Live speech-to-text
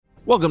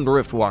Welcome to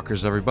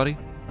Riftwalkers, everybody.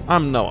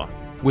 I'm Noah.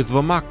 With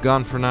Vamak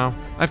gone for now,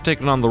 I've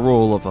taken on the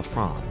role of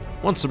Afran.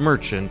 Once a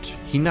merchant,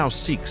 he now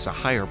seeks a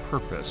higher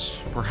purpose.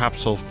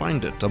 Perhaps he'll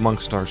find it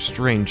amongst our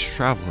strange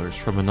travelers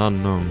from an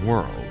unknown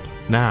world.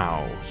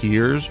 Now,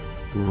 here's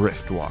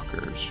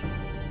Riftwalkers.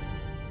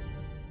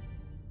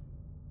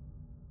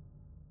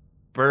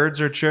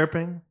 Birds are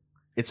chirping.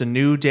 It's a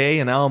new day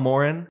in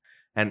Almorin,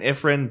 and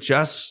Ifrin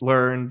just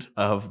learned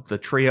of the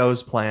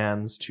trio's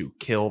plans to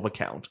kill the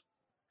Count.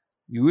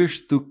 You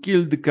wish to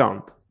kill the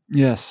Count?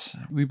 Yes,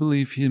 we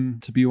believe him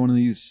to be one of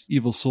these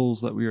evil souls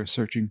that we are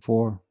searching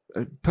for.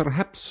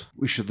 Perhaps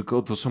we should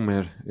go to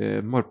somewhere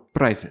more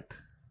private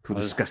to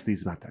discuss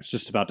these matters.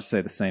 Just about to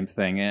say the same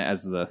thing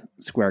as the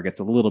square gets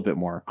a little bit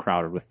more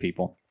crowded with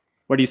people.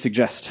 What do you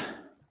suggest?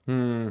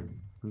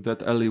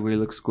 That alleyway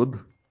looks good.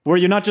 Were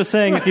you not just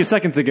saying a few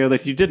seconds ago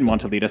that you didn't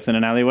want to lead us in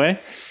an alleyway?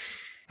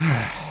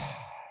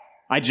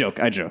 I joke.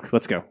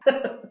 Let's go.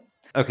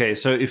 Okay,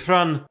 so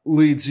Ifran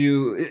leads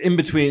you in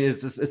between.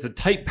 It's a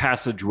tight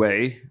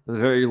passageway,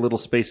 very little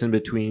space in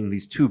between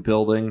these two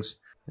buildings.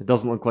 It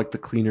doesn't look like the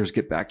cleaners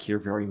get back here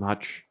very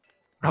much.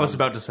 I was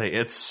about to say,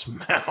 it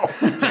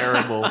smells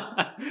terrible.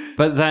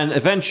 But then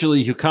eventually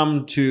you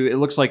come to, it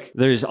looks like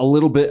there's a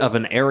little bit of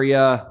an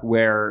area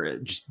where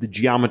just the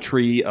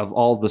geometry of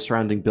all the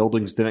surrounding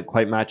buildings didn't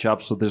quite match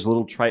up. So there's a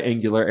little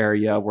triangular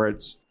area where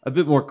it's a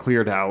bit more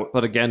cleared out.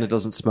 But again, it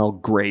doesn't smell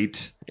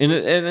great. And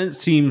it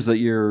seems that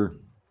you're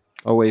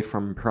away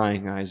from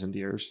prying eyes and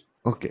ears.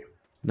 Okay.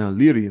 Now,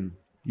 Lyrian,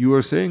 you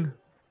were saying?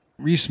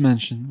 Reese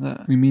mentioned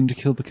that we mean to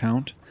kill the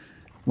Count.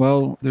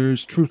 Well,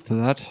 there's truth to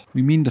that.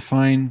 We mean to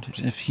find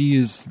if he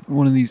is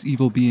one of these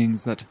evil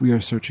beings that we are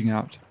searching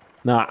out.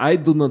 Now, I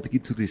do not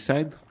get to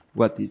decide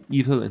what is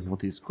evil and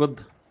what is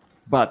good.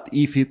 But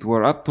if it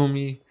were up to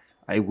me,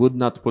 I would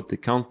not put the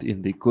Count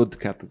in the good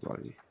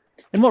category.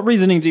 And what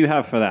reasoning do you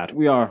have for that?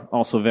 We are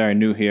also very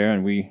new here,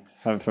 and we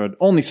have heard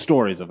only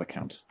stories of the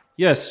Count.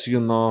 Yes,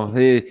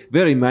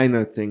 very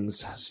minor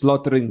things.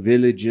 Slaughtering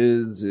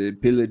villages,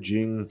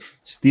 pillaging,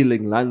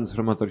 stealing lands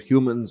from other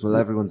humans while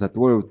everyone's at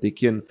war with the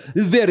kin.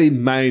 Very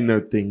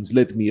minor things,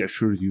 let me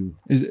assure you.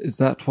 Is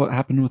that what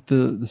happened with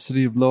the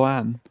city of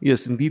Loan?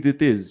 Yes, indeed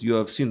it is. You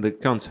have seen the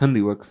Count's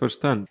handiwork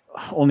firsthand.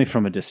 Only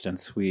from a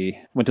distance. We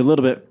went a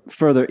little bit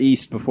further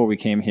east before we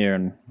came here,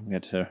 and we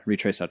had to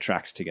retrace our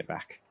tracks to get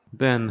back.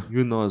 Then,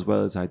 you know as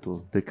well as I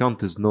do, the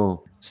Count is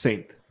no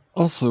saint.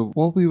 Also,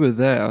 while we were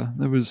there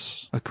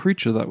was a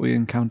creature that we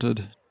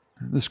encountered.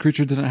 This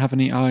creature didn't have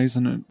any eyes,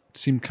 and it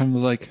seemed kind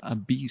of like a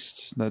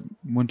beast that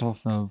went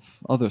off of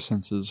other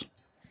senses.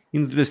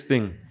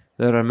 Interesting.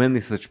 There are many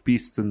such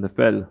beasts in the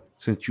fell,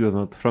 since you are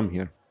not from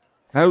here.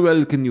 How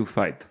well can you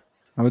fight?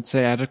 I would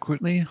say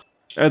adequately.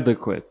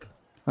 Adequate.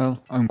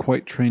 Well, I'm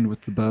quite trained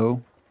with the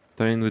bow.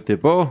 Trained with the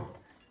bow?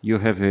 You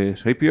have a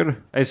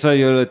rapier? I saw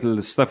your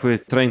little stuff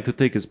with trying to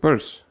take his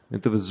purse.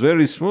 It was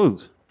very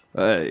smooth.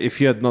 If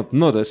you had not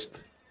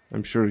noticed,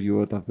 I'm sure you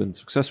would have been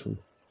successful.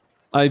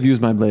 I've used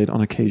my blade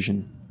on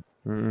occasion.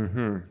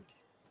 Mm-hmm.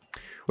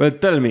 Well,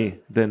 tell me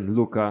then,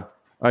 Luca,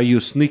 are you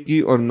sneaky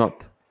or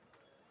not?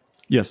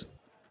 Yes.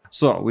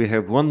 So, we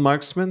have one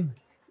marksman,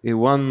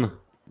 one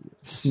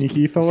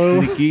Sneaky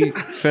fellow? sneaky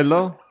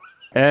fellow,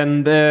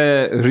 and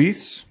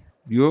Reese,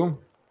 you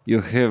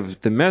have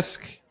the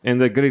mask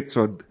and the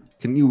greatsword.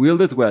 Can you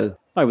wield it well?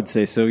 I would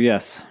say so,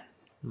 yes.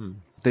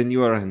 Then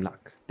you are in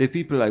luck. The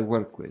people I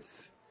work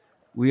with,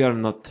 we are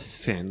not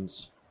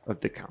fans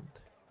of the Count.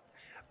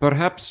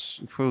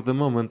 Perhaps, for the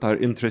moment, our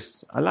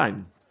interests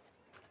align.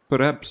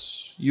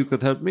 Perhaps you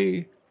could help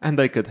me, and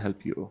I could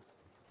help you.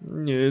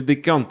 The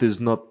Count is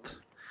not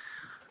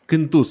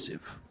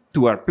conducive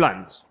to our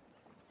plans.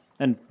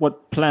 And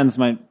what plans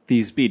might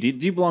these be? Do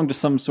you belong to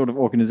some sort of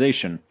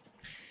organization?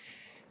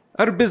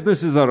 Our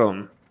business is our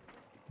own.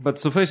 But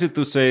suffice it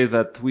to say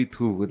that we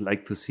too would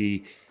like to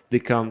see the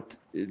Count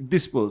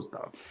disposed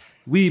of.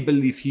 We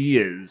believe he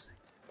is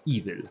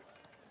evil.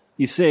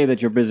 You say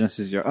that your business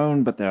is your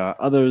own, but there are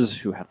others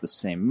who have the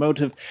same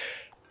motive.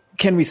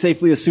 Can we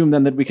safely assume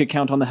then that we could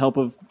count on the help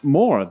of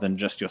more than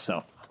just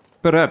yourself?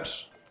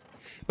 Perhaps.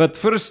 But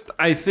first,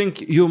 I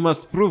think you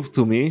must prove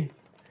to me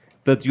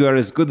that you are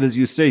as good as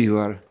you say you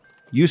are.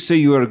 You say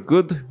you are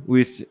good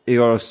with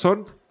your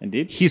sword.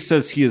 Indeed. He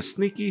says he is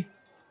sneaky.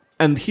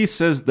 And he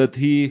says that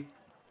he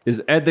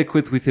is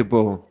adequate with a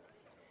bow.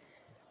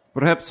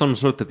 Perhaps some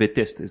sort of a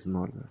test is in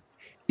order.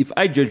 If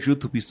I judge you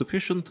to be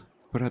sufficient,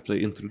 perhaps I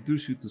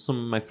introduce you to some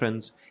of my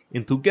friends,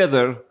 and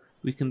together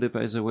we can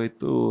devise a way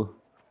to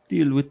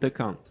deal with the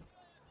Count.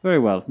 Very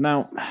well.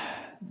 Now,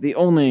 the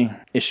only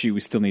issue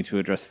we still need to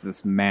address is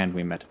this man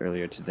we met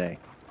earlier today.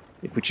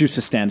 If we choose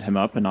to stand him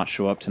up and not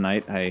show up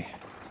tonight, I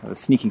have a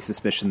sneaking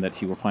suspicion that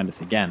he will find us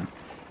again.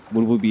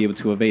 Will we be able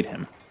to evade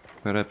him?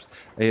 Perhaps.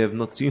 I have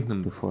not seen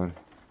him before.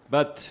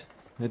 But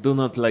I do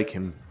not like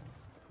him.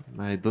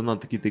 I do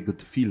not get a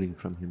good feeling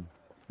from him.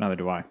 Neither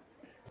do I.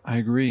 I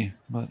agree,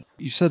 but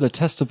you said a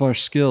test of our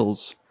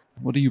skills.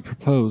 What do you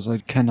propose? I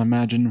can't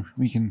imagine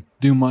we can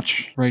do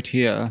much right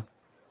here.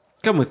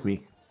 Come with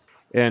me.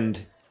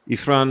 And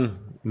Ifran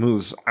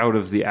moves out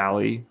of the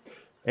alley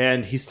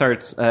And he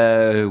starts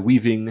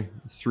weaving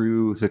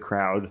through the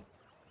crowd,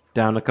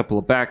 down a couple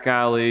of back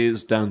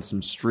alleys, down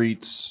some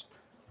streets,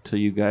 till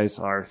you guys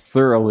are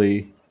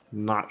thoroughly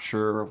not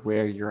sure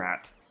where you're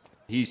at.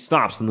 He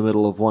stops in the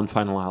middle of one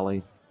final alley,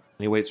 and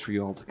he waits for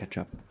you all to catch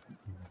up.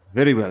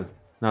 Very well.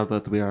 Now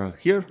that we are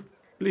here,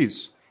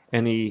 please.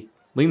 And he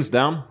leans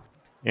down,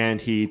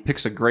 and he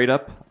picks a grate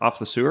up off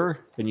the sewer,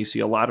 and you see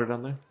a ladder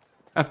down there.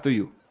 After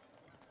you.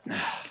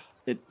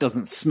 It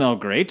doesn't smell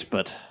great,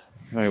 but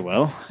very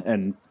well.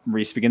 And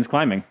Reese begins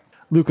climbing.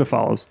 Luca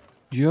follows.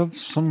 Do you have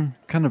some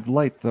kind of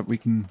light that we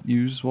can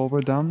use while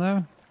we're down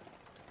there?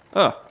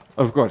 Ah,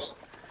 of course.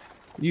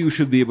 You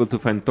should be able to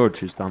find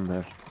torches down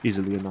there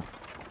easily enough.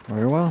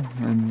 Very well.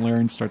 And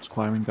Laren starts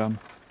climbing down.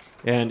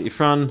 And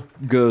Ifran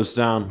goes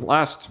down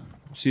last,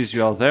 sees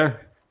you all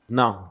there.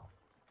 Now,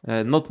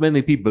 not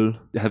many people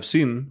have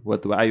seen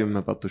what I am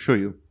about to show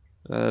you.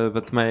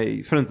 But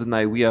my friends and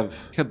I, we have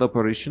had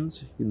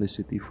operations in the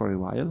city for a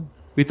while.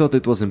 We thought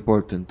it was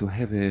important to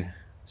have a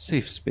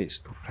safe space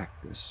to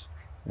practice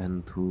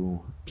and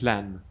to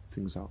plan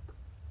things out.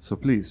 So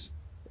please,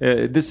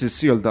 this is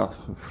sealed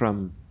off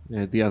from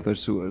the other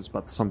sewers,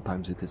 but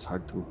sometimes it is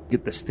hard to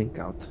get the stink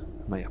out.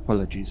 My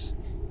apologies.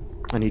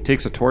 And he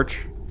takes a torch,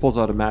 pulls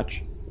out a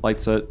match,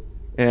 lights it,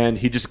 and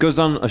he just goes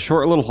down a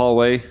short little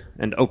hallway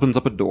and opens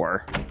up a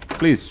door.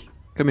 Please,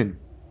 come in.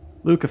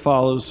 Luca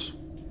follows.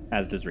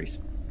 As does Reese.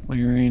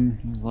 Laren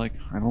is like,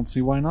 I don't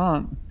see why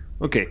not.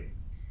 Okay.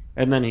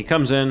 And then he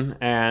comes in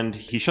and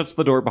he shuts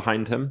the door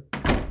behind him.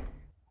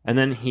 And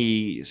then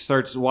he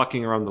starts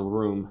walking around the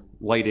room,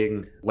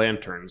 lighting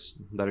lanterns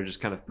that are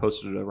just kind of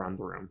posted around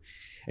the room.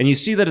 And you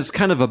see that it's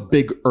kind of a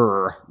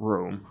big-er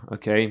room,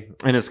 okay?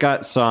 And it's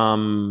got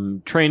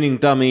some training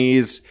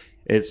dummies.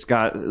 It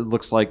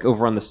looks like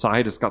over on the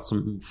side, it's got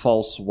some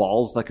false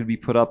walls that could be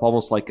put up,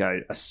 almost like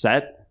a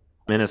set.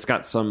 And it's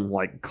got some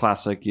like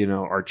classic,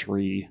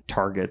 archery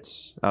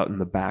targets out in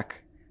the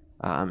back.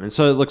 And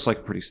so it looks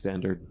like pretty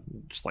standard,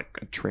 just like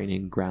a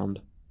training ground.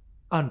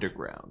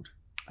 Underground.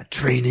 A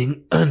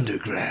training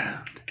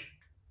underground.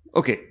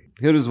 Okay,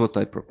 here is what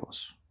I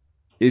propose.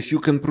 If you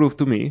can prove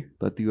to me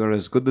that you are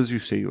as good as you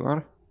say you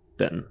are,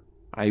 then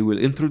I will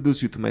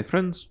introduce you to my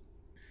friends,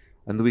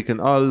 and we can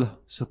all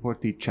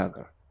support each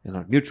other in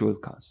our mutual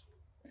cause.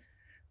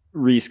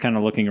 Reese kind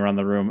of looking around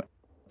the room.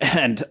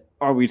 And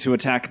are we to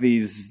attack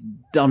these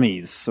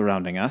dummies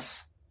surrounding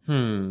us?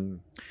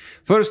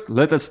 First,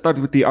 let us start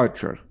with the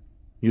archer.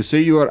 You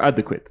say you are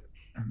adequate.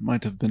 I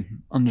might have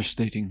been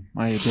understating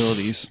my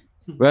abilities.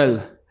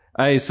 Well,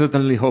 I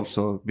certainly hope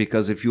so,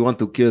 because if you want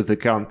to kill the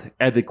Count,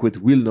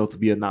 adequate will not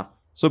be enough.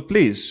 So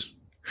please,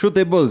 shoot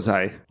a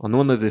bullseye on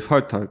one of the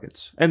hard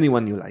targets.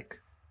 Anyone you like.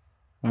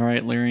 All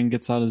right, Laren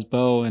gets out his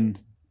bow and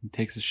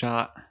takes a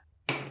shot.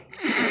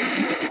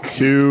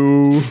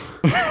 2.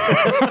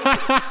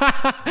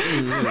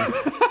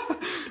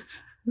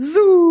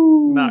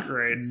 Zoo! Not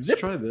great. Let's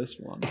try this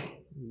one.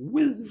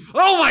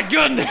 Oh my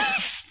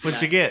goodness!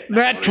 What'd you get?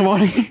 That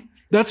 20.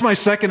 That's my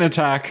second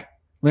attack.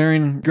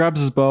 Laren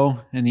grabs his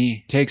bow and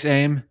he takes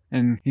aim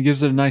and he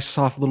gives it a nice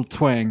soft little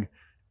twang.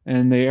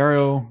 And the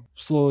arrow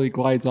slowly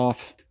glides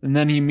off. And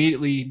then he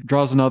immediately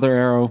draws another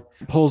arrow,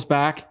 pulls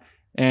back,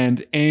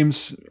 and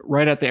aims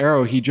right at the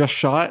arrow he just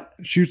shot,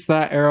 shoots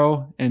that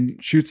arrow, and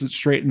shoots it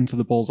straight into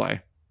the bullseye.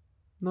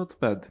 Not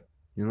bad.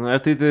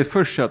 At the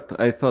first shot,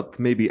 I thought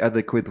maybe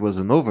adequate was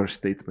an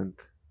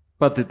overstatement.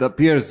 But it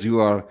appears you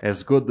are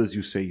as good as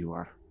you say you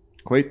are.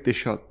 Quite the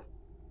shot.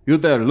 You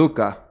there,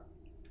 Luca.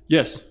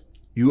 Yes.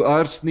 You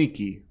are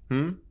sneaky,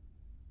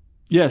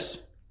 Yes.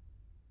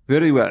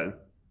 Very well.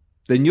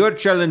 Then your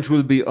challenge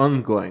will be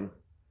ongoing.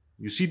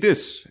 You see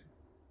this?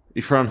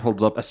 Ifran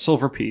holds up a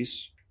silver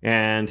piece,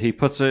 and he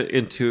puts it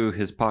into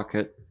his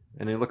pocket,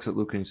 and he looks at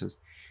Luca and he says,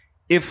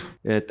 If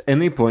at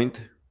any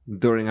point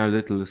during our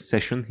little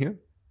session here,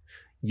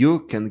 you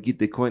can get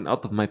the coin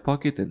out of my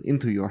pocket and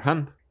into your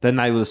hand, then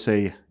I will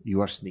say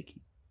you are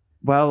sneaky.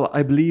 Well,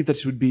 I believe that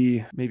it would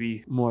be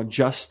maybe more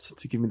just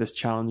to give me this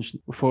challenge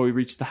before we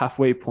reach the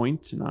halfway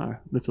point in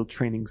our little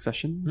training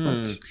session.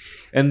 But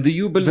And do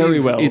you believe Very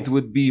well. it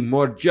would be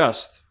more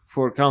just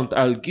for Count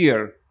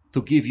Algir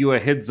to give you a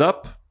heads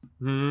up?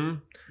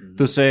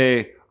 To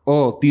say,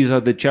 oh, these are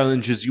the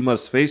challenges you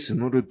must face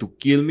in order to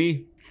kill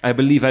me? I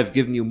believe I've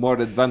given you more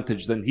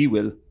advantage than he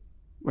will.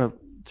 well,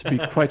 to be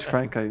quite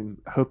frank, I'm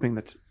hoping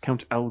that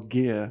Count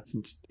Algier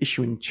isn't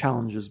issuing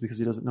challenges because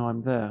he doesn't know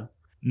I'm there.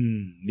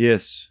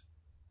 Yes.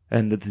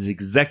 And that is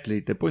exactly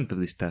the point of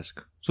this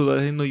task, so that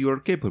I know you are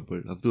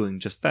capable of doing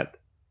just that.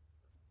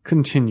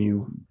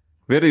 Continue.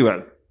 very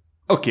well.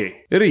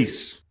 Okay,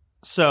 Reese.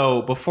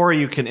 So before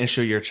you can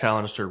issue your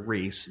challenge to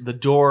Reese, the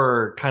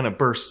door kind of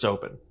bursts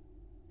open.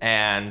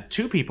 And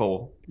two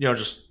people,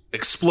 just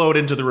explode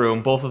into the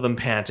room, both of them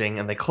panting,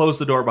 and they close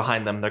the door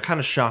behind them. They're kind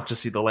of shocked to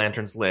see the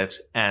lanterns lit,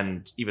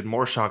 and even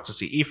more shocked to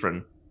see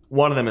Ephraim.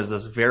 One of them is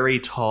this very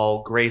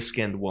tall,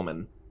 gray-skinned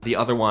woman. The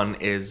other one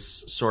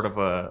is sort of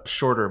a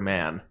shorter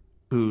man,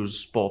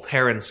 whose both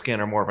hair and skin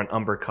are more of an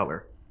umber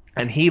color.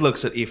 And he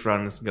looks at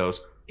Ephraim and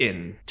goes,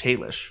 in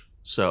Tailish,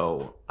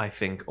 so I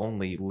think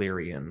only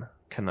Lyrian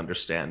can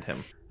understand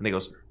him. And he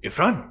goes,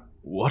 Ifran,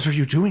 what are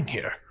you doing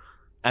here?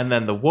 And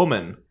then the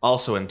woman,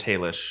 also in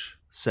Taelish,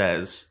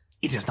 says,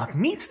 It is not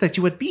meet that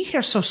you would be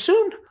here so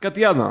soon.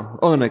 Katiana,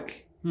 Onek,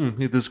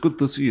 it is good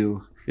to see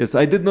you. Yes,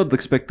 I did not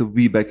expect to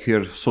be back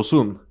here so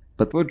soon,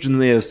 but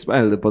fortunately I have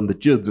smiled upon the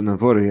children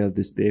of Oria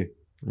this day.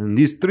 And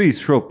these trees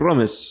show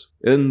promise,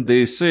 and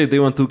they say they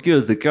want to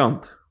kill the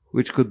Count,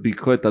 which could be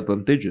quite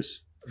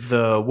advantageous.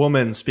 The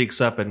woman speaks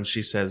up and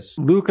she says,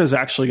 Luca's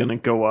actually going to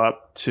go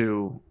up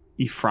to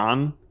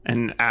Ifran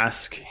and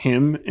ask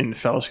him in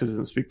Felish because he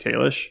doesn't speak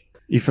Taelish.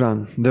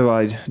 Ifran, though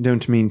I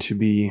don't mean to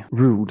be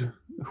rude,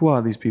 who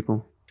are these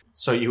people?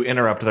 So you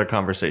interrupt their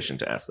conversation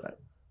to ask that.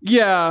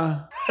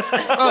 Yeah.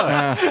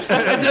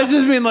 I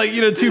just mean like,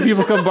 two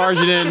people come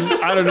barging in.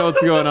 I don't know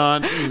what's going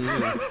on.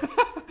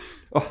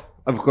 Oh,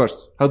 of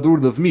course, how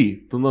rude of me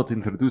to not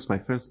introduce my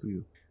friends to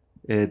you.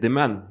 The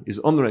man is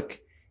Onrek,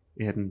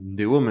 and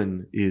the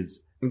woman is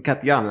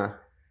Katiana.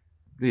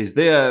 Yes,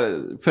 they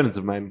are friends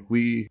of mine.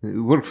 We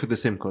work for the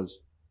same cause.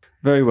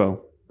 Very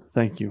well.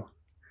 Thank you.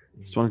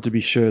 Just wanted to be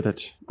sure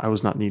that I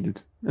was not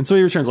needed. And so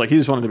he returns like he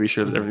just wanted to be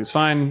sure that everything's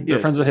fine. They're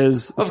Yes. friends of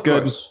his. It's Of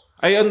good. course.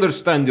 I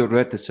understand your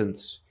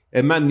reticence.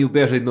 A man you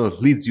barely know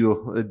leads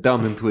you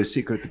down into a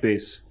secret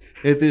base.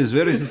 It is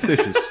very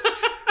suspicious.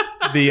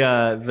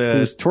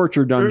 His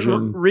torture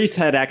dungeon. Reese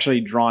had actually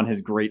drawn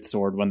his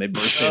greatsword when they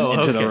burst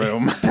into the okay.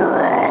 room.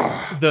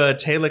 The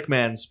Taelic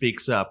man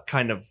speaks up,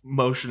 kind of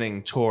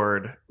motioning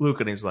toward Luke,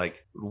 and he's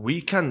like,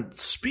 We can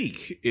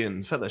speak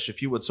in Felish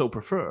if you would so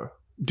prefer.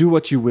 Do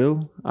what you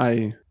will.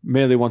 I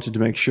merely wanted to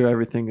make sure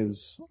everything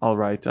is all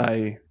right.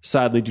 I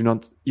sadly do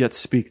not yet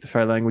speak the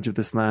fair language of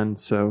this land,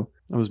 so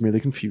I was merely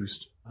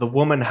confused. The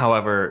woman,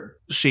 however,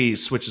 she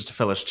switches to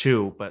Felish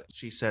too, but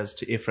she says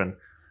to Ifrin,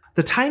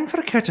 The time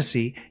for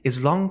courtesy is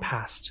long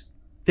past.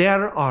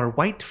 There are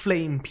white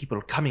flame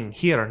people coming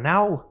here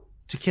now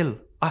to kill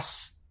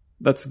us.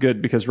 That's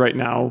good because right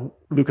now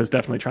Luca's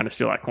definitely trying to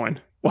steal that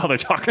coin while they're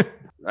talking.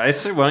 I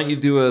say, why don't you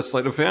do a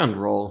sleight of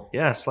hand roll?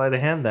 Yeah, sleight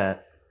of hand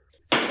that.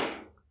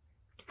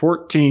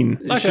 14.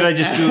 Should I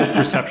just do a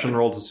perception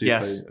roll to see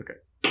Yes. if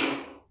okay.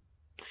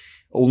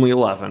 Only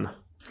 11. All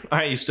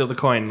right, you steal the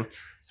coin.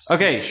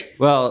 Okay,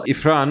 well,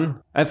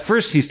 Ifran, at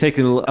first he's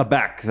taken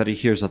aback that he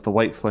hears that the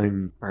White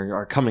Flame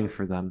are coming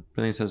for them.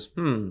 But then he says,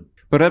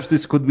 perhaps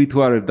this could be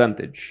to our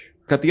advantage.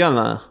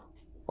 Katiana,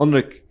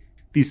 Onrik,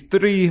 these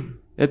three,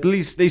 at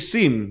least they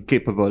seem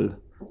capable,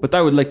 but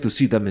I would like to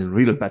see them in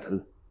real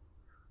battle.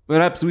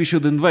 Perhaps we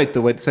should invite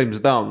the White Flames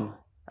down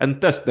and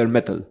test their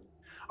mettle.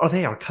 Or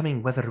they are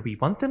coming whether we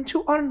want them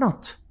to or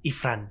not,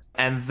 Ifran.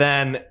 And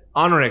then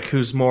Onrik,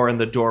 who's more in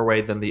the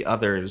doorway than the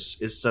others,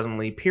 is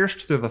suddenly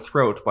pierced through the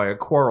throat by a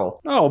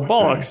quarrel. Oh,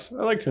 bollocks.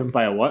 I liked him.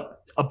 By a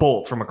what? A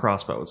bolt from a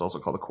crossbow is also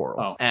called a quarrel.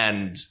 Oh.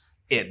 And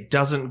it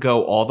doesn't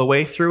go all the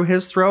way through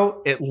his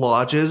throat. It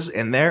lodges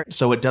in there.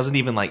 So it doesn't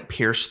even like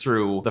pierce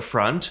through the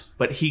front,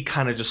 but he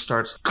kind of just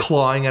starts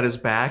clawing at his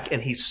back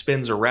and he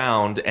spins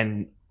around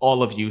and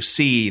all of you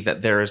see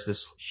that there is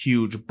this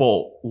huge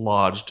bolt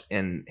lodged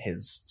in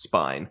his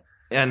spine.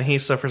 And he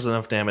suffers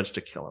enough damage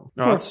to kill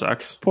him. Oh, that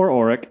sucks. Poor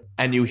Auric.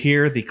 And you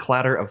hear the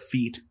clatter of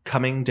feet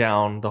coming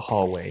down the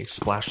hallway.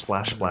 Splash,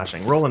 splash,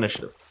 splashing. Roll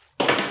initiative.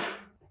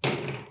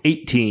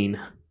 18.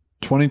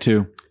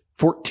 22.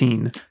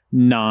 14.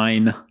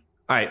 9. All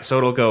right, so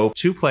it'll go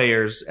 2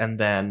 players and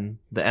then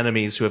the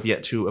enemies who have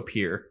yet to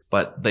appear,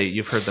 but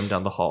you've heard them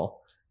down the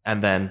hall.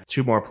 And then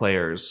 2 more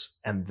players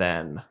and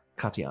then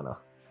Katiana.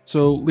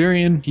 So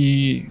Lyrian,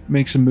 he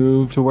makes a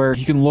move to where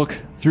he can look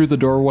through the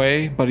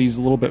doorway, but he's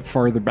a little bit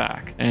farther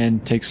back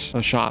and takes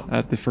a shot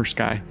at the first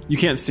guy. You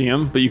can't see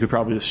him, but you could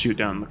probably just shoot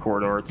down the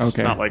corridor. It's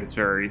Okay. not like it's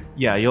very...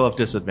 Yeah, you'll have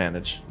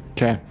disadvantage.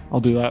 Okay, I'll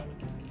do that.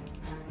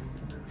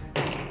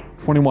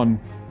 21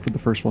 for the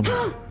first one.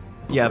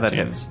 Yeah, that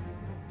hits.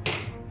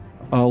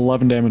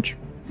 11 damage.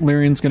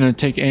 Lyrian's gonna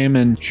take aim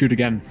and shoot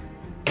again.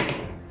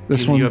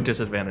 This one, You have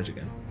disadvantage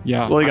again.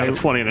 yeah. Well, you got a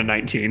 20 and a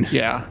 19.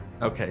 Yeah,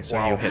 Okay,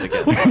 so you hit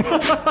again.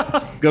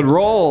 Good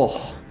roll.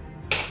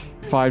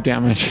 5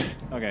 damage.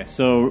 Okay,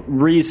 so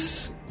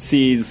Reese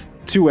sees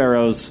 2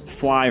 arrows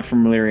fly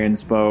from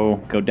Lyrian's bow,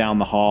 go down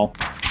the hall.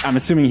 I'm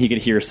assuming he could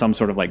hear some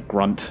sort of like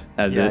grunt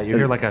as Yeah, it. you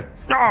hear like a,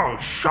 oh,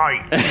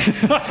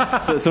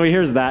 shite. so he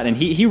hears that, and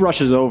he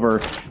rushes over,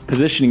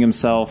 positioning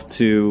himself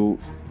to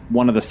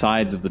one of the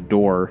sides of the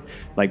door,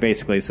 like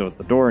basically, so it's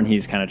the door, and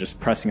he's kind of just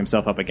pressing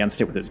himself up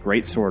against it with his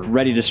greatsword,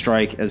 ready to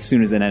strike as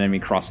soon as an enemy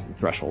crosses the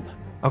threshold.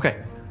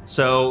 Okay,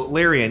 so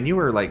Lyrian, you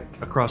were like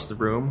across the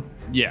room.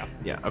 Yeah,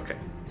 Yeah, okay.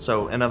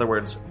 So in other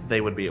words, they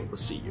would be able to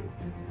see you.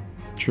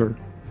 sure.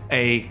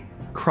 A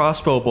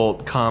crossbow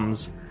bolt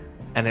comes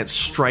and it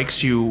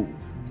strikes you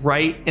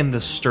right in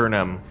the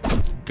sternum,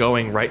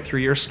 going right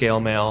through your scale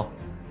mail,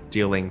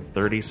 dealing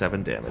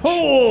 37 damage.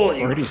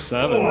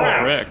 37.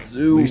 Rick. At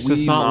least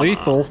it's not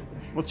lethal.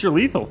 What's your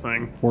lethal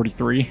thing?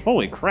 43.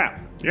 Holy crap.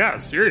 Yeah,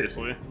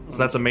 seriously. So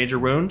that's a major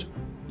wound.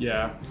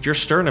 Yeah. Your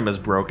sternum is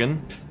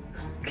broken.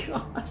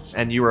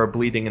 And you are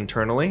bleeding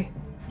internally.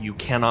 You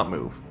cannot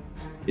move.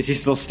 Is he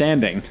still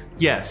standing?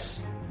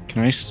 Yes.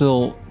 Can I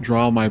still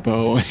draw my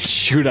bow and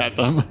shoot at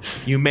them?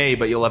 You may,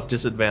 but you'll have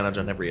disadvantage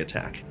on every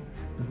attack.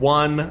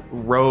 One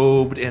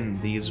robed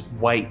in these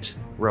white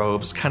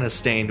robes, kind of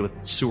stained with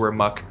sewer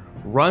muck,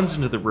 runs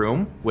into the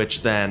room,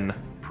 which then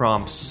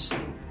prompts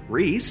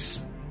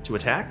Reese to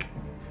attack.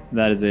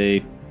 That is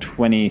a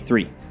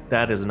 23.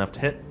 That is enough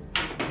to hit.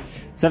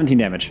 17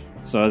 damage.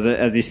 So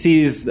as he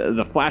sees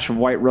the flash of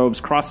white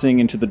robes crossing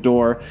into the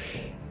door,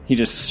 he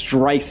just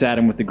strikes at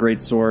him with the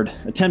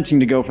greatsword, attempting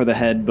to go for the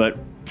head, but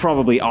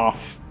probably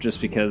off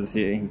just because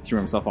he threw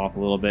himself off a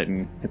little bit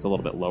and hits a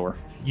little bit lower.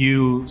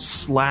 You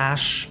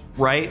slash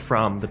right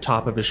from the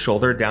top of his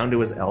shoulder down to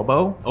his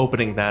elbow,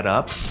 opening that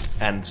up,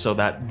 and so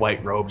that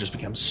white robe just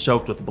becomes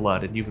soaked with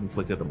blood, and you've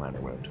inflicted a minor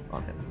wound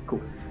on him.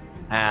 Cool.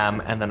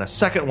 And then a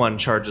second one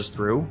charges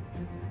through.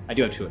 I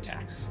do have 2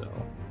 attacks, so...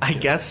 I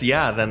guess,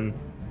 yeah, then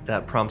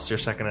that prompts your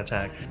second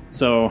attack.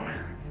 So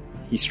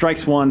he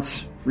strikes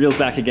once, reels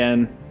back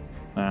again.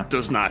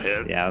 Does not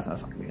hit. Yeah,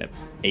 that's not going to hit.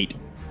 8.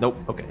 Nope,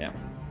 okay. Yeah.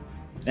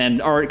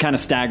 And are kind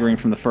of staggering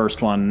from the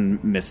first one,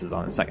 misses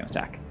on his second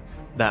attack.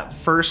 That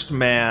first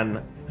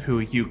man who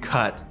you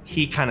cut,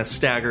 he kind of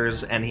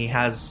staggers, and he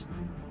has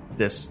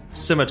this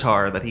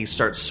scimitar that he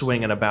starts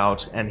swinging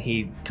about, and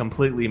he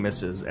completely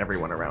misses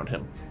everyone around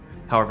him.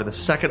 However, the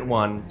second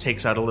one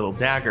takes out a little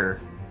dagger,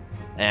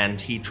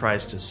 and he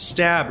tries to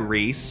stab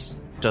Reese.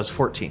 Does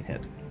 14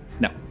 hit?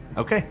 No.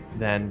 Okay,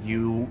 then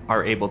you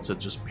are able to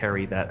just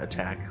parry that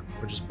attack,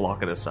 or just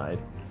block it aside.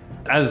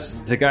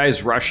 As the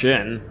guys rush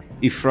in,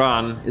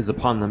 Ifran is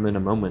upon them in a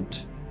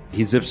moment.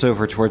 He zips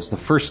over towards the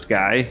first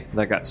guy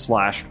that got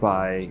slashed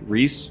by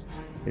Reese,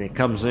 and he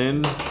comes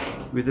in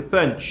with a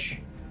punch.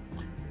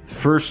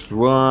 First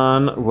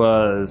one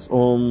was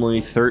only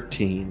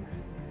 13.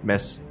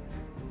 Miss.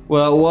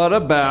 Well, what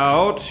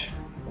about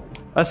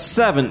a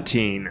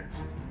 17?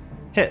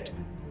 Hit.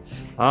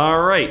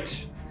 All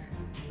right.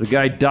 The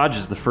guy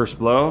dodges the first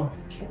blow,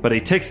 but he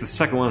takes the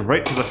second one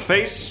right to the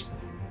face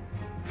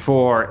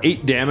for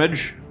 8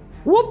 damage.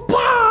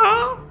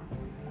 Whoop-ah!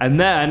 And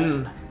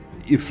then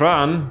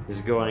Ifran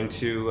is going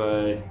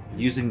to,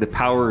 using the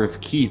power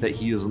of ki that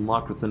he has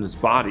unlocked within his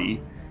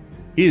body,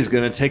 he's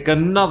going to take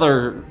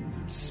another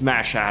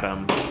smash at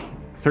him.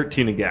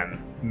 13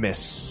 again.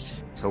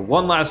 Miss. So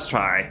one last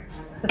try.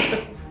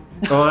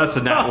 Oh, that's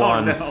a nat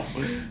one. No.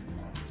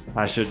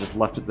 I should have just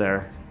left it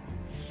there.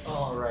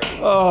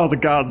 Oh, the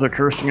gods are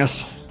cursing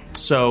us.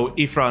 So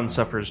Ifran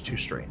suffers 2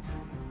 strain.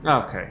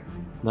 Okay.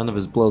 None of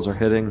his blows are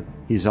hitting.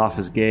 He's off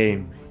his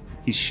game.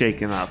 He's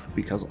shaken up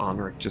because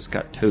Onric just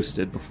got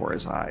toasted before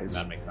his eyes.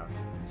 That makes sense.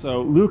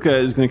 So Luca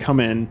is going to come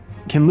in.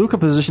 Can Luca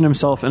position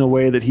himself in a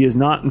way that he is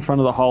not in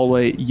front of the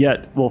hallway,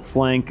 yet will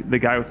flank the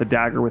guy with the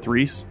dagger with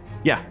Reese?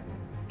 Yeah.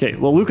 Okay,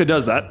 well, Luca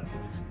does that.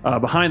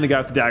 Behind the guy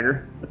with the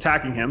dagger,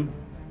 attacking him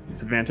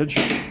with advantage.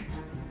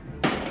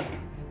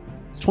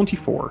 It's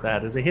 24.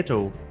 That is a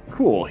hito.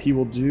 Cool. He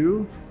will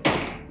do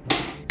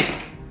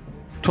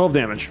 12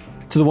 damage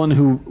to the one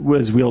who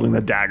was wielding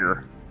the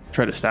dagger.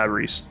 Try to stab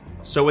Reese.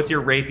 So with your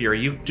rapier,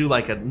 you do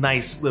like a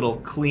nice little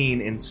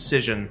clean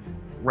incision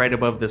right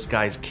above this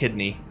guy's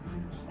kidney,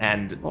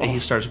 and he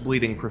starts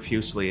bleeding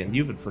profusely, and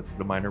you've inflicted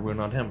a minor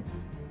wound on him.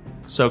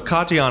 So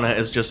Katiana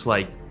is just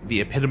like the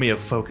epitome of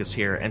focus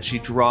here, and she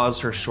draws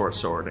her short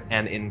sword,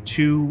 and in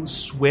 2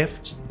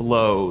 swift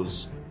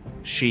blows,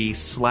 she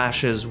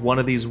slashes one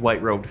of these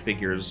white-robed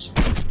figures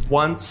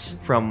once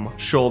from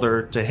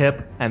shoulder to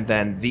hip, and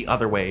then the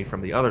other way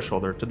from the other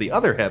shoulder to the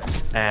other hip.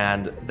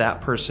 And that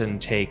person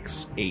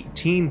takes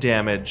 18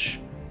 damage,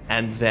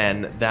 and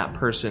then that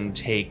person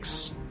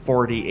takes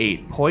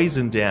 48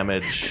 poison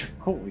damage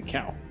Holy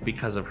cow.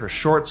 because of her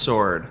short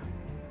sword.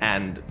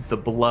 And the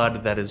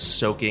blood that is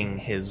soaking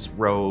his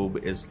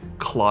robe is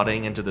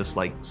clotting into this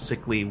like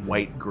sickly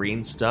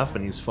white-green stuff,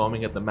 and he's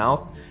foaming at the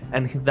mouth.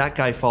 And that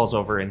guy falls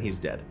over and he's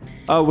dead.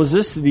 Was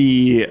this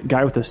the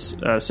guy with the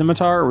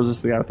scimitar, or was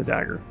this the guy with the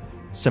dagger?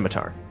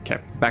 Scimitar.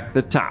 Okay. Back to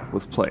the top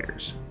with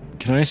players.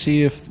 Can I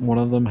see if one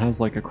of them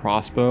has like a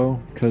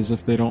crossbow? Because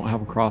if they don't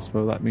have a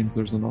crossbow, that means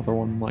there's another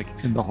one like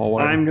in the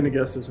hallway. I'm going to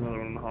guess there's another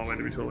one in the hallway,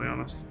 to be totally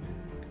honest.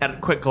 At a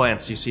quick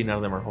glance, you see none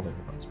of them are holding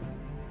the crossbow.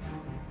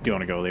 Do you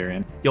want to go,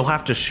 Lyrian? You'll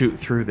have to shoot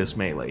through this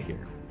melee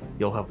here.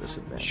 You'll have this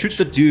advantage. Shoot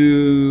the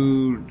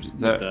dude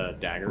that, The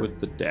dagger.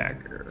 with the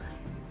dagger.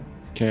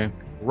 Okay,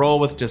 Roll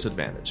with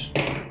disadvantage.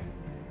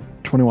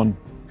 21.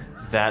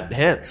 That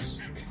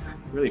hits.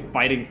 Really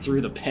fighting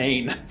through the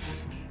pain.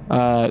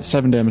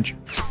 7 damage.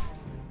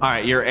 All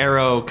right, your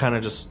arrow kind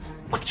of just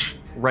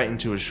right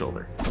into his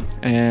shoulder.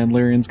 And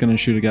Lyrian's gonna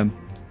shoot again.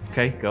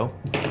 Okay, go.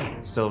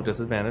 Still have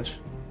disadvantage.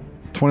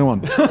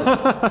 21.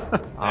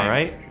 All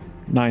right.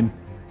 9.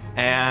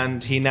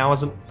 And he now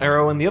has an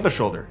arrow in the other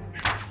shoulder.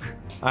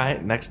 All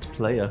right, next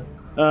player.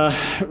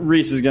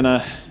 Reese is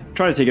gonna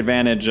try to take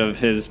advantage of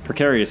his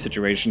precarious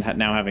situation,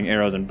 now having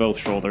arrows in both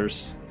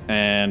shoulders,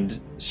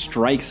 and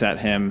strikes at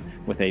him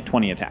with a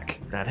 20 attack.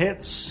 That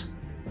hits.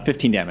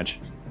 15 damage.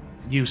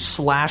 You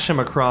slash him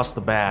across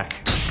the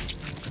back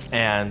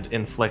and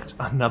inflict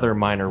another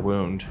minor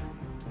wound.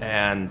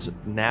 And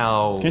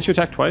now... Can't you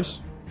attack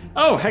twice?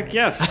 Oh, heck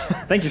yes.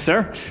 Thank you,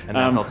 sir. And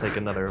now he'll take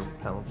another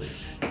penalty.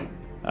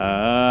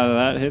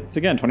 That hits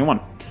again. 21.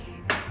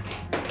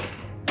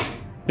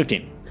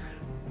 15.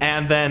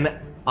 And then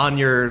on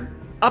your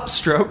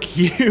upstroke,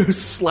 you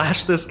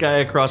slash this guy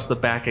across the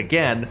back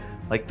again.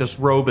 Like, this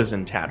robe is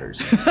in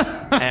tatters.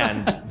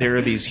 And there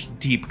are these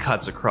deep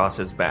cuts across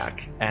his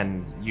back.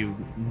 And you,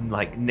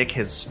 like, nick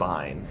his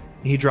spine.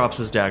 He drops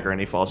his dagger and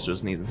he falls to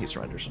his knees and he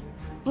surrenders.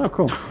 Oh,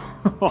 cool.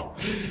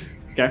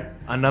 Okay.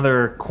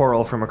 Another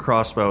quarrel from a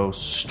crossbow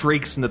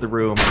streaks into the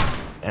room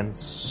and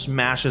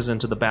smashes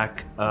into the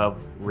back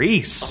of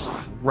Reese,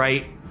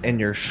 right in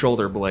your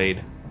shoulder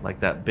blade, like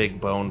that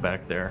big bone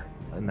back there,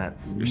 and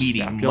that meaty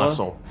scapula?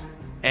 muscle.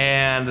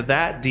 And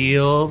that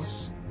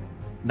deals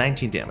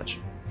 19 damage.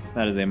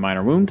 That is a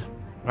minor wound.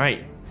 All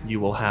right, you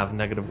will have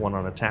 -1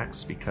 on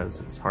attacks because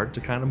it's hard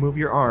to kind of move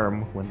your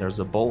arm when there's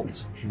a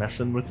bolt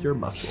messing with your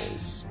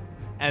muscles.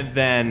 And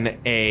then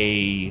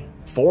a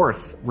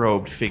fourth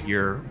robed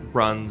figure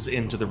runs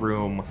into the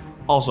room,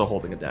 also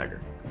holding a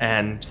dagger.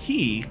 And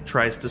he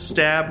tries to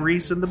stab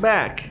Reese in the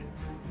back.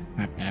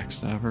 That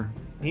backstabber.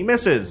 He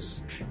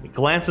misses. It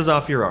glances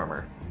off your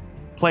armor.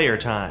 Player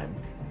time.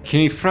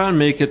 Can Ifran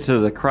make it to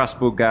the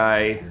crossbow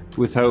guy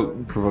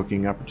without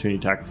provoking opportunity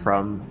attack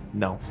from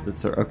No. the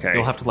third? Okay.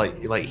 You'll have to,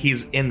 like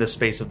he's in the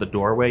space of the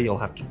doorway. You'll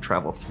have to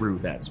travel through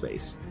that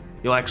space.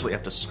 You'll actually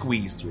have to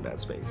squeeze through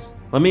that space.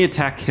 Let me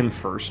attack him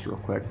first, real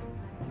quick.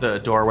 The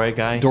doorway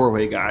guy?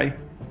 Doorway guy.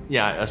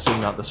 Yeah, assume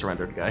not the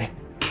surrendered guy.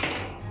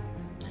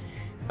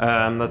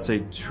 Let's say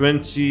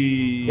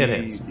 20. It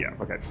hits. Yeah,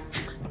 okay.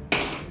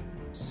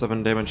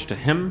 7 damage to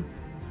him.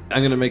 I'm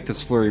going to make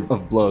this flurry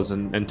of blows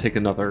and take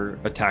another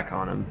attack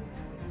on him.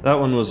 That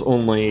one was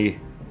only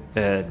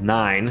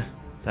 9.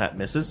 That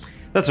misses.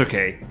 That's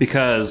okay,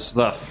 because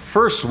the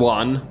first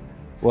one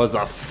was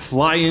a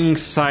flying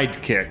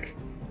sidekick,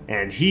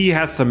 and he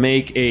has to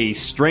make a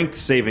strength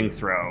saving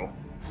throw.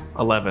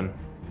 11.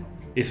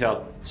 He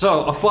failed.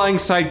 So a flying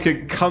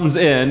sidekick comes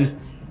in,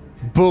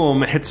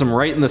 boom, hits him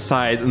right in the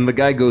side, and the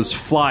guy goes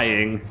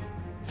flying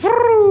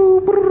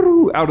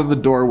out of the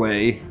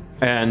doorway.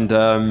 And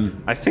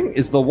I think,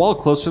 is the wall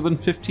closer than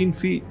 15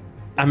 feet?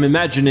 I'm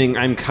imagining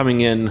I'm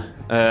coming in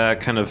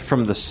kind of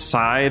from the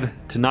side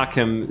to knock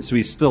him, so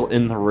he's still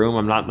in the room.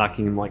 I'm not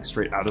knocking him like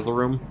straight out of the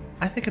room.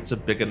 I think it's a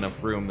big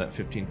enough room that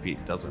 15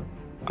 feet doesn't.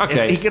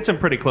 Okay. He gets him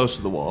pretty close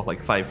to the wall,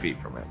 like 5 feet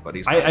from it, but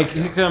he's I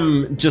kick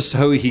him just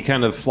so he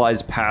kind of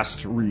flies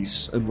past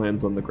Reese and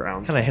lands on the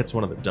ground. kind of hits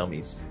one of the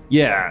dummies.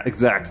 Yeah,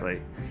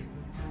 exactly.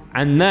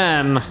 And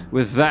then,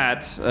 with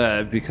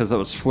that, because that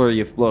was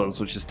Flurry of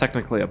Blows, which is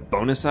technically a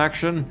bonus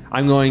action,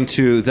 I'm going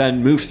to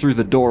then move through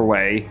the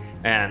doorway,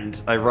 and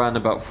I run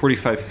about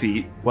 45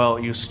 feet. Well,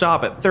 you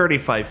stop at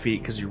 35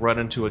 feet because you run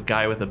into a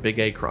guy with a big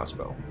A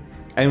crossbow.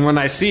 And when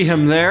I see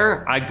him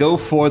there, I go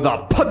for the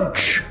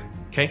punch!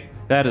 Okay?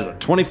 That is a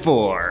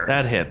 24.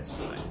 That hits.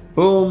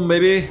 Boom,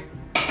 baby.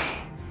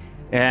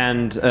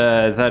 And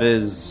that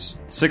is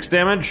 6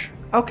 damage.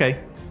 Okay.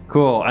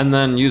 Cool. And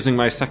then using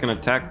my second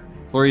attack,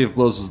 Flurry of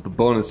Blows is the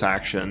bonus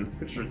action.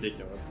 It's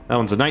ridiculous. That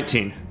one's a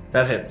 19.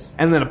 That hits.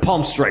 And then a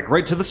palm strike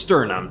right to the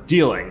sternum,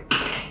 dealing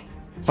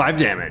 5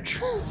 damage.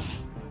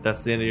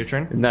 That's the end of your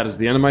turn? And that is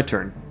the end of my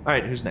turn. All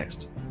right, who's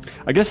next?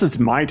 I guess it's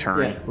my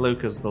turn.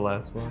 Luke is the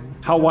last one.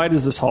 How wide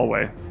is this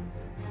hallway?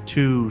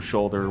 2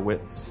 shoulder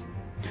widths.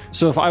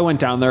 So if I went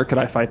down there, could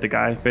I fight the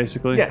guy,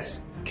 basically?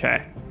 Yes.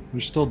 Okay.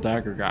 There's still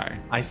dagger guy.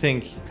 I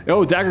think,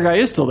 Oh, Dagger Guy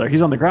is still there.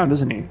 He's on the ground,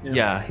 isn't he?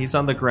 yeah, he's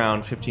on the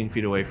ground 15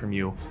 feet away from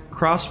you.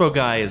 Crossbow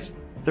guy is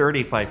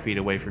 35 feet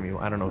away from you.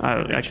 I don't know.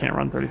 I can't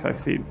run 35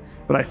 feet,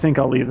 but I think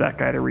I'll leave that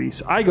guy to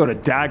Reese. I go to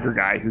Dagger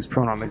Guy, who's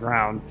prone on the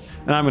ground,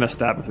 and I'm going to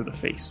stab him through the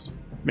face.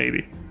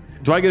 Maybe.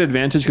 Do I get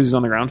advantage because he's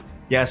on the ground?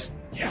 Yes.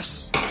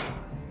 Yes.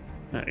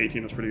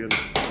 18 was pretty good.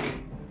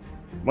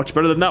 Much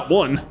better than that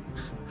one.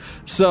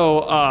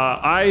 So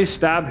I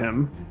stab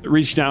him,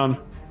 reach down,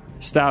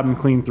 stab him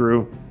clean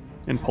through,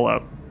 and pull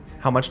out.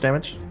 How much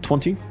damage?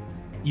 20.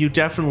 You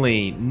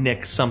definitely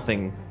nick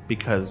something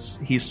because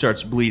he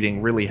starts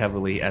bleeding really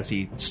heavily as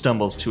he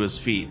stumbles to his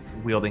feet,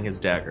 wielding his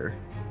dagger.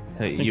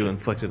 You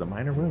inflicted a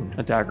minor wound.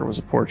 A dagger was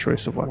a poor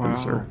choice of weapon, Wow.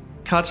 sir.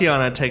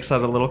 Tatiana takes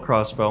out a little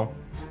crossbow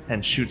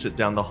and shoots it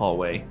down the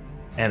hallway,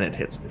 and it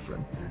hits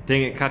Ifrin.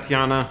 Dang it,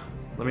 Katiana.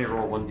 Let me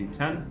roll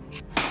 1d10.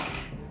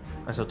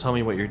 So tell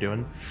me what you're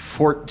doing.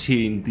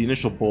 14. The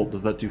initial bolt,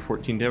 does that do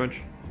 14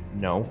 damage?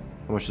 No.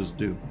 How much does it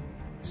do?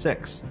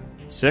 6.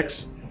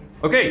 6?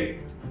 Okay,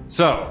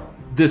 so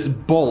this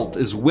bolt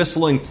is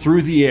whistling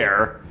through the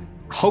air,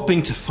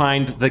 hoping to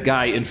find the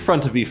guy in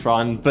front of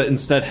Ifran, but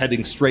instead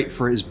heading straight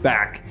for his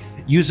back.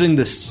 Using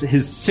this,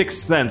 his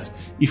sixth sense,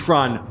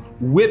 Ifran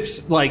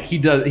whips, like he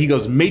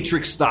goes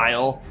Matrix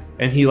style,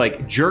 and he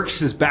like jerks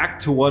his back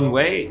to one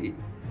way,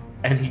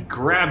 and he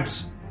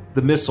grabs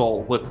the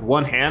missile with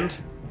one hand,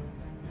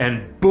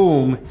 and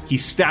boom, he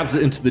stabs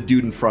it into the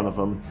dude in front of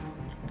him.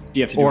 Do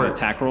you have to do an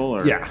attack roll?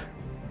 Or? Yeah.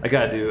 I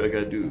gotta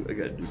do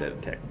that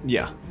attack.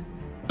 Yeah.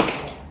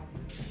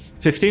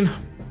 15?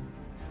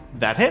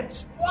 That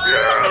hits.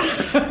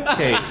 Yes!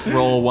 Okay,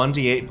 roll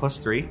 1d8 plus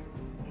 3.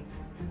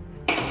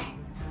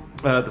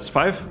 That's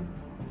 5.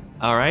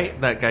 All right,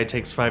 that guy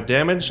takes 5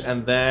 damage,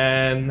 and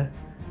then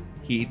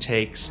he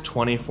takes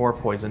 24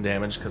 poison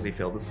damage because he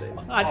failed the save.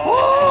 That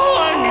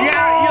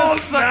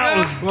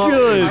was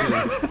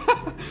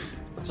good.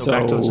 So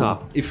back to the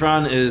top.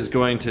 Ifran is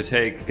going to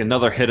take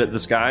another hit at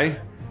this guy.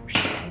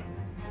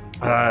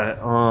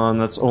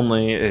 That's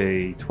only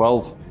a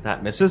 12.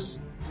 That misses.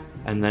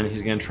 And then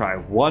he's going to try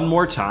one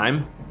more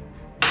time.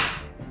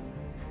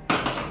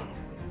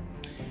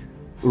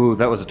 Ooh,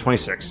 that was a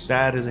 26.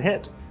 That is a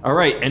hit. All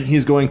right, and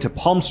he's going to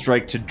palm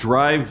strike to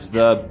drive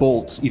the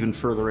bolt even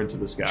further into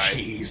this guy.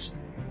 Jeez.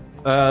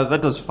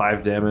 That does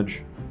 5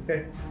 damage.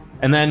 Okay.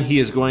 And then he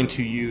is going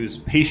to use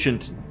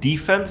patient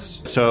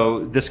defense.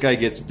 So this guy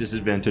gets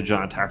disadvantage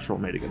on attacks roll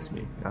made against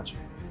me. Gotcha.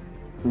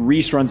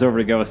 Reese runs over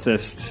to go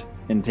assist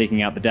in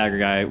taking out the dagger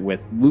guy with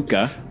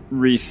Luca.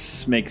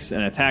 Reese makes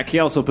an attack. He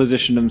also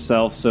positioned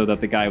himself so that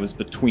the guy was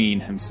between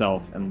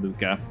himself and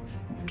Luca.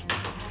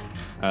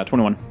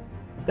 21.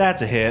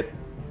 That's a hit.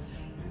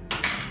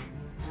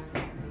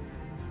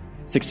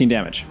 16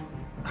 damage.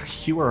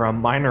 You are a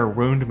minor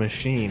wound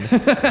machine.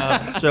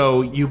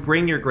 So you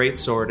bring your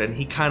greatsword, and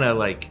he kind of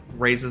like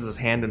raises his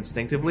hand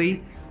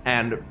instinctively,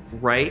 and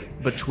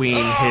right between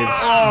his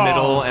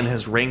middle and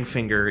his ring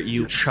finger,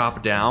 you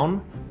chop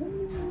down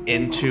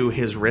into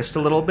his wrist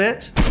a little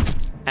bit,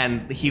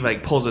 and he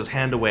like pulls his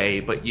hand away,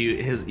 but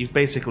you've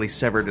basically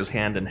severed his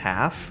hand in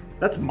half.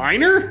 That's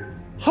minor?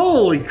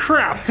 Holy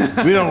crap.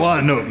 We don't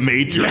want to know what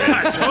major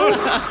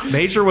is.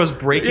 Major was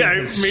breaking. Yeah,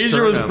 his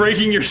Major was sternum.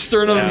 breaking your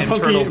sternum Yeah, and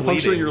internal puncturing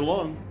bleeding. your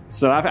lung.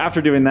 So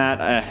after doing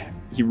that,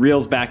 he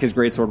reels back his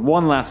greatsword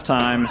one last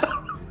time.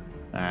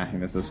 He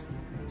misses.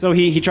 So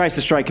he tries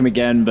to strike him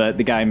again, but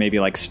the guy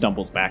maybe like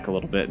stumbles back a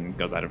little bit and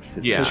goes out of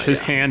his... Yeah. His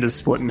hand is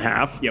split in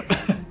half. Yep.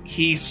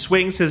 He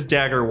swings his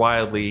dagger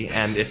wildly,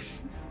 and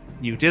if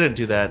you didn't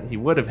do that, he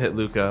would have hit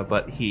Luca,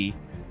 but he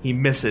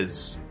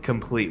misses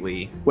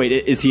completely. Wait,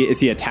 is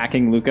he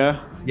attacking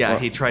Luca? Yeah, Or-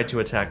 he tried to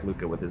attack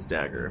Luca with his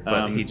dagger,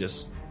 but he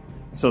just...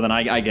 So then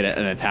I get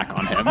an attack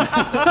on him.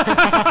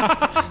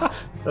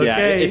 Okay. Yeah,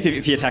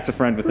 if he attacks a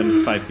friend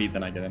within 5 feet,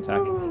 then I get an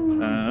attack.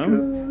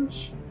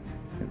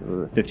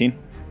 15?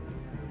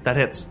 That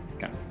hits.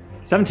 Okay.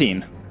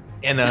 17.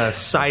 In a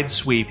side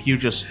sweep, you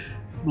just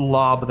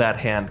lob that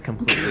hand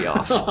completely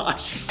off.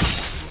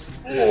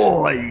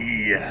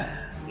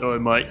 Oh,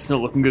 Mike, it's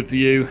not looking good for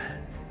you.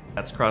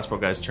 That's Crossbow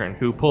Guy's turn,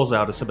 who pulls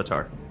out a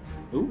scimitar.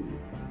 Ooh.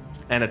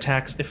 And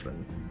attacks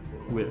Ifrin.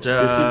 With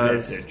Does-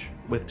 disadvantage.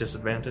 With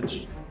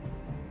disadvantage.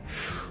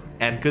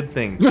 And good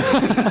thing. too.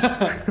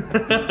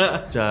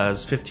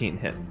 Does 15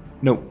 hit?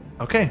 Nope.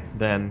 Okay,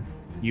 then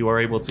you are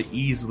able to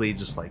easily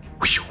just like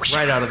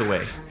right out of the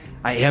way.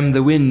 I am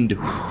the wind.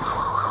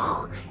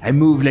 I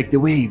move like the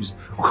waves.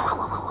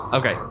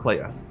 Okay, play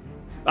ya.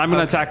 I'm going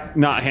to attack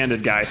not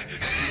handed guy.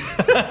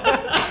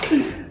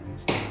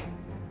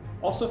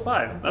 Also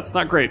 5. That's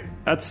not great.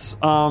 That's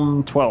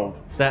 12.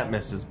 That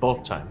misses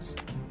both times.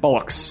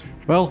 Bollocks.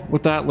 Well,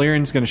 with that,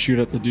 Lyrian's going to shoot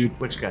at the dude.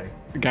 Which guy?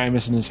 The guy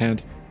missing his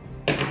hand.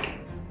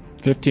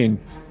 15.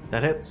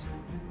 That hits.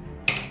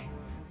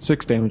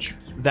 6 damage.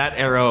 That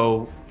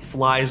arrow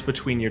flies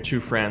between your two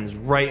friends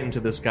right into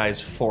this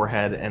guy's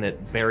forehead, and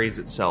it buries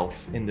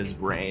itself in his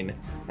brain.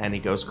 And he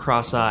goes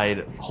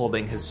cross-eyed,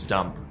 holding his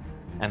stump,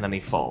 and then he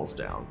falls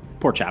down.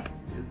 Poor chap.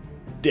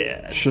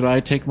 Dead. Should I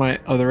take my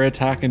other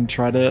attack and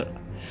try to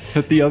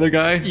hit the other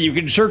guy? You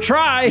can sure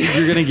try.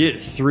 You're going to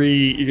get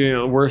 3. You're going to get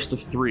the worst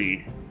of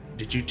 3.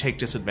 Did you take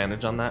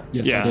disadvantage on that?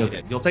 Yes, Yeah. I You did.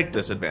 did. You'll take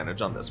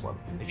disadvantage on this one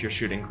if you're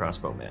shooting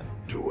crossbow man.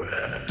 Do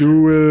it.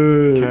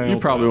 You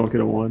probably won't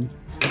get a 1.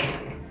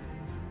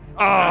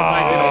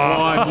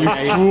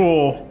 You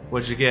fool.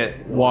 What'd you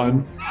get?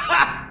 1.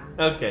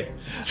 Okay.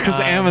 It's because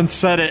Ammon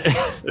said it.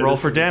 Roll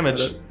for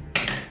damage.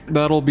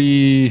 That'll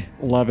be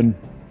 11.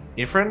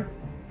 Ifrin?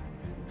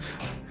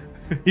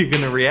 You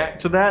gonna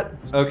react to that?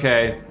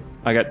 Okay.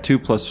 I got 2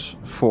 plus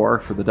 4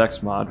 for the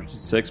dex mod, which is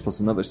 6,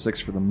 plus another 6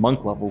 for the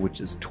monk level, which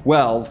is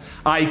 12.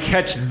 I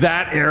catch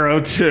that arrow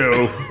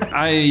too.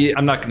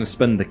 I'm not going to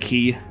spend the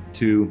key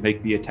to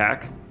make the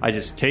attack. I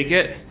just take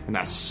it and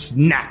I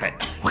snap it.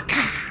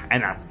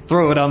 And I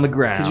throw it on the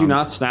ground. Could you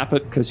not snap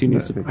it? Because he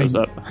needs to pick those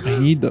up. I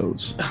need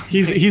those.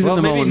 He's Well,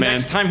 in the maybe moment, man.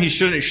 next time he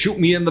shouldn't shoot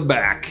me in the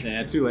back.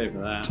 Yeah, too late for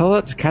that. Tell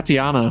that to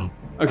Katiana.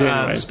 Okay,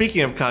 anyway.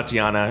 Speaking of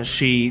Katiana,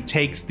 she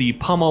takes the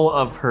pummel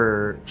of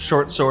her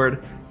short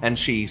sword and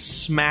she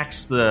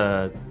smacks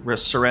the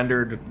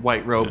surrendered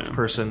white-robed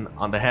person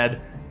on the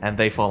head, and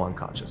they fall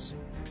unconscious.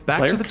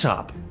 Back to Player? the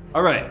top.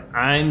 All right,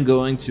 I'm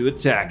going to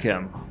attack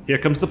him. Here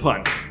comes the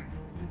punch.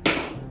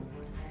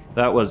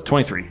 That was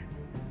 23.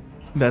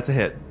 That's a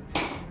hit.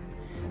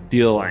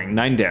 Dealing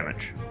 9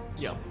 damage.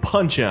 You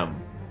punch him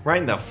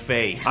right in the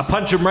face. I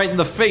punch him right in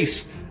the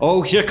face.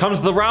 Oh, here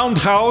comes the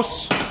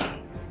roundhouse.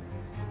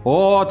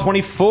 Oh,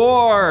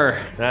 24.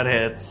 That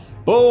hits.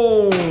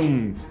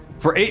 Boom.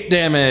 For 8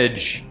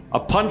 damage. A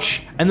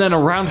punch and then a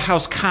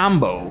roundhouse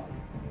combo.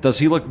 Does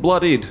he look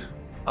bloodied?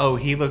 Oh,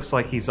 he looks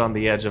like he's on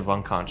the edge of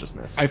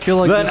unconsciousness. I feel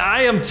like Then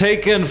I am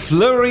taking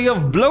flurry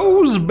of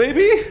blows,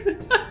 baby.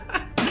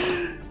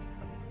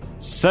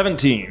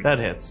 17. That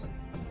hits.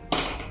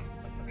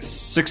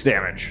 6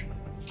 damage.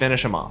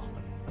 Finish him off.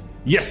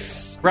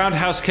 Yes!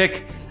 Roundhouse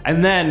kick.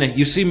 And then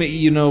you see me,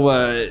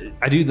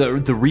 I do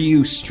the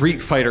Ryu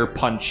Street Fighter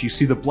punch. You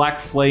see the black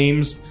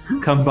flames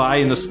come by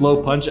in the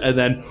slow punch, and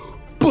then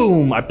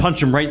boom! I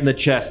punch him right in the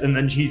chest, and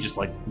then he just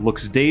like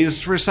looks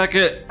dazed for a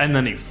second, and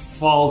then he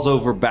falls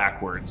over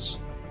backwards.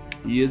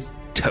 He is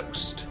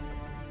toast.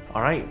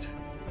 All right.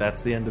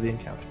 That's the end of the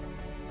encounter.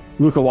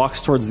 Luca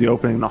walks towards the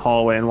opening in the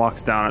hallway and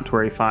walks down it to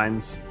where he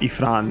finds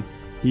Ifran.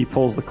 He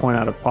pulls the coin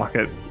out of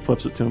pocket,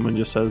 flips it to him, and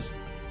just says,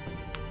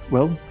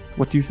 "Well,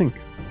 what do you think?"